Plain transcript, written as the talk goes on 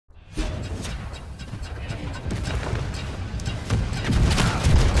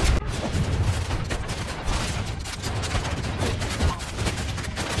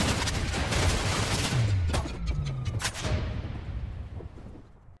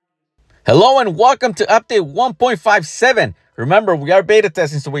Hello and welcome to update 1.57. Remember, we are beta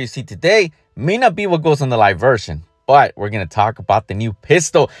testing, so what you see today may not be what goes on the live version, but we're going to talk about the new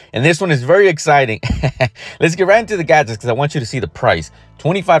pistol, and this one is very exciting. Let's get right into the gadgets because I want you to see the price.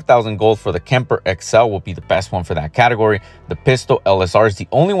 25,000 gold for the Kemper XL will be the best one for that category. The pistol LSR is the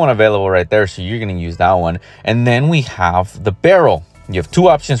only one available right there, so you're going to use that one. And then we have the barrel. You have two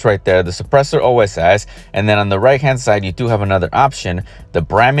options right there, the suppressor OSS, and then on the right hand side you do have another option, the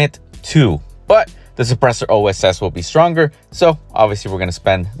Bramit 2, but the suppressor OSS will be stronger, so obviously we're going to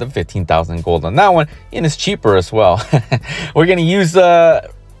spend the 15,000 gold on that one, and it's cheaper as well. We're going to use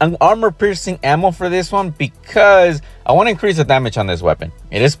an armor piercing ammo for this one because I want to increase the damage on this weapon.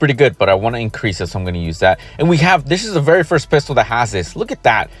 It is pretty good, but I want to increase it, so I'm going to use that. And we have, this is the very first pistol that has this. Look at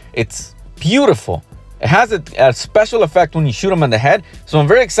that, it's beautiful. It has a special effect when you shoot them in the head, so I'm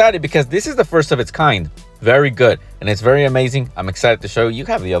very excited because this is the first of its kind. Very good, and it's very amazing. I'm excited to show you. You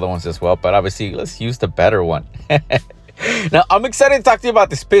have the other ones as well, but obviously let's use the better one. Now, I'm excited to talk to you about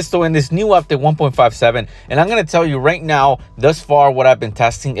this pistol in this new update 1.57, and I'm going to tell you right now, thus far, what I've been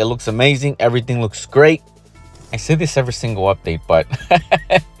testing. It looks amazing. Everything looks great. I say this every single update, but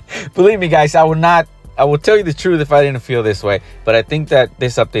believe me, guys, I will tell you the truth if I didn't feel this way, but I think that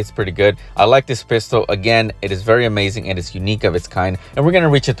this update's pretty good. I like this pistol. Again, it is very amazing and it's unique of its kind, and we're going to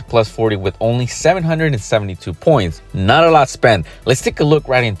reach it to plus 40 with only 772 points. Not a lot spent. Let's take a look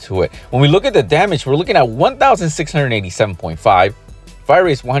right into it. When we look at the damage, we're looking at 1,687.5. Fire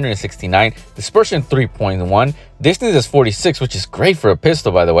rate is 169, dispersion 3.1, distance is 46, which is great for a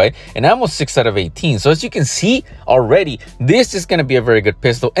pistol, by the way, and almost 6 out of 18. So as you can see already, this is going to be a very good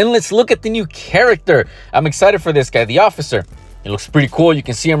pistol. And let's look at the new character. I'm excited for this guy, the officer. It looks pretty cool. You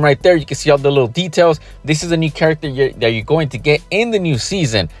can see him right there. You can see all the little details. This is a new character that you're going to get in the new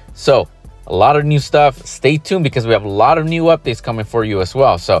season. So a lot of new stuff. Stay tuned because we have a lot of new updates coming for you as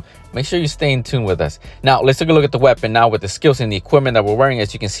well. So make sure you stay in tune with us. Now, let's take a look at the weapon now with the skills and the equipment that we're wearing.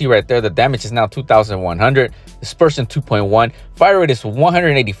 As you can see right there, the damage is now 2,100, dispersion 2.1, fire rate is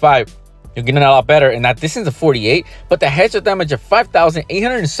 185. You're getting a lot better, and that distance of 48, but the headshot damage of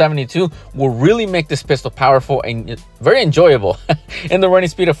 5,872 will really make this pistol powerful and very enjoyable, and the running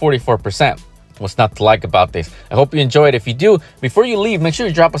speed of 44%. What's not to like about this? I hope you enjoy it. If you do, before you leave, make sure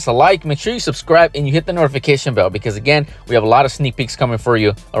you drop us a like, make sure you subscribe, and you hit the notification bell because, again, we have a lot of sneak peeks coming for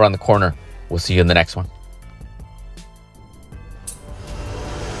you around the corner. We'll see you in the next one.